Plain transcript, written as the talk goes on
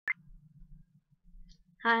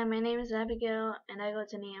Hi, my name is Abigail and I go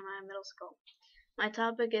to Nehemiah Middle School. My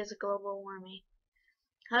topic is global warming.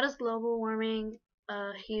 How does global warming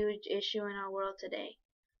a huge issue in our world today?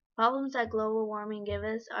 Problems that global warming gives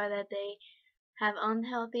us are that they have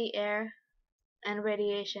unhealthy air and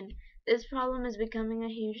radiation. This problem is becoming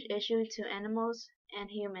a huge issue to animals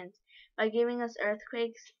and humans by giving us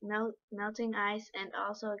earthquakes, melting ice, and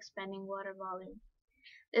also expanding water volume.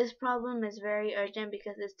 This problem is very urgent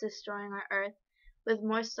because it's destroying our Earth, with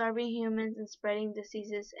more starving humans and spreading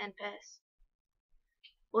diseases and pests.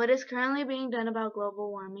 What is currently being done about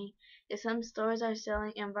global warming is some stores are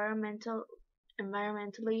selling environmentally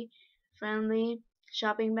friendly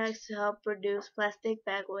shopping bags to help reduce plastic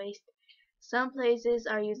bag waste. Some places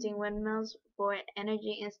are using windmills for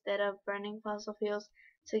energy instead of burning fossil fuels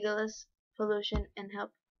to kill less pollution and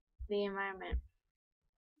help the environment.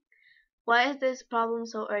 Why is this problem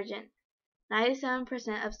so urgent?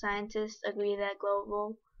 97% of scientists agree that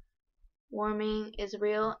global warming is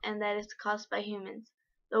real and that it's caused by humans.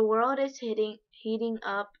 The world is heating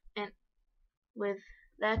up, and with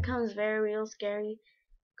that comes very real scary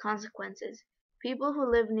consequences. People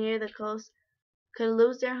who live near the coast could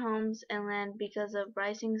lose their homes and land because of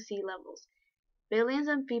rising sea levels. Billions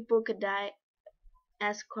of people could die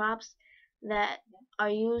as crops that are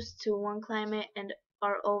used to one climate and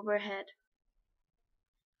are overhead.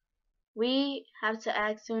 We have to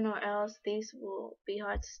act soon or else these will be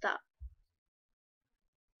hard to stop.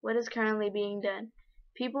 What is currently being done?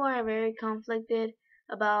 People are very conflicted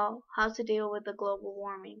about how to deal with the global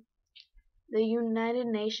warming. The United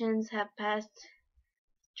Nations have passed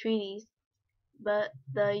treaties, but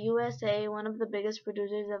the USA, one of the biggest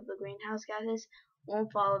producers of the greenhouse gases,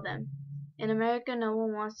 won't follow them. In America, no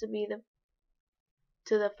one wants to be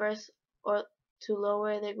the first or to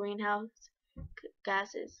lower their greenhouse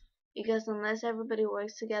gases because unless everybody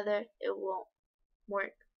works together, it won't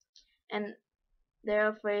work, and they're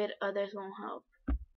afraid others won't help.